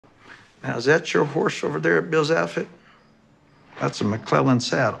Now, is that your horse over there at Bill's outfit? That's a McClellan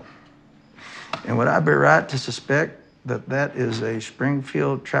saddle. And would I be right to suspect that that is a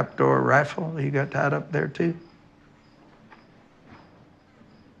Springfield trapdoor rifle that you got tied up there, too?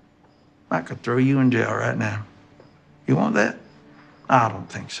 I could throw you in jail right now. You want that? I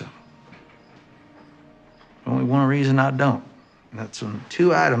don't think so. Only one reason I don't. And that's on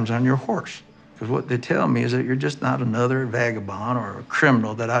 2 items on your horse. Because what they tell me is that you're just not another vagabond or a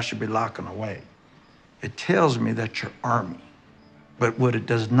criminal that I should be locking away. It tells me that you're Army. But what it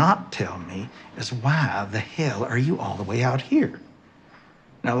does not tell me is why the hell are you all the way out here?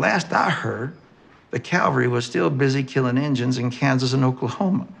 Now, last I heard, the cavalry was still busy killing Indians in Kansas and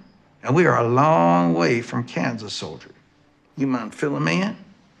Oklahoma. And we are a long way from Kansas, soldier. You mind filling me in?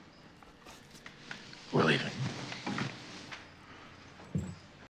 We're leaving.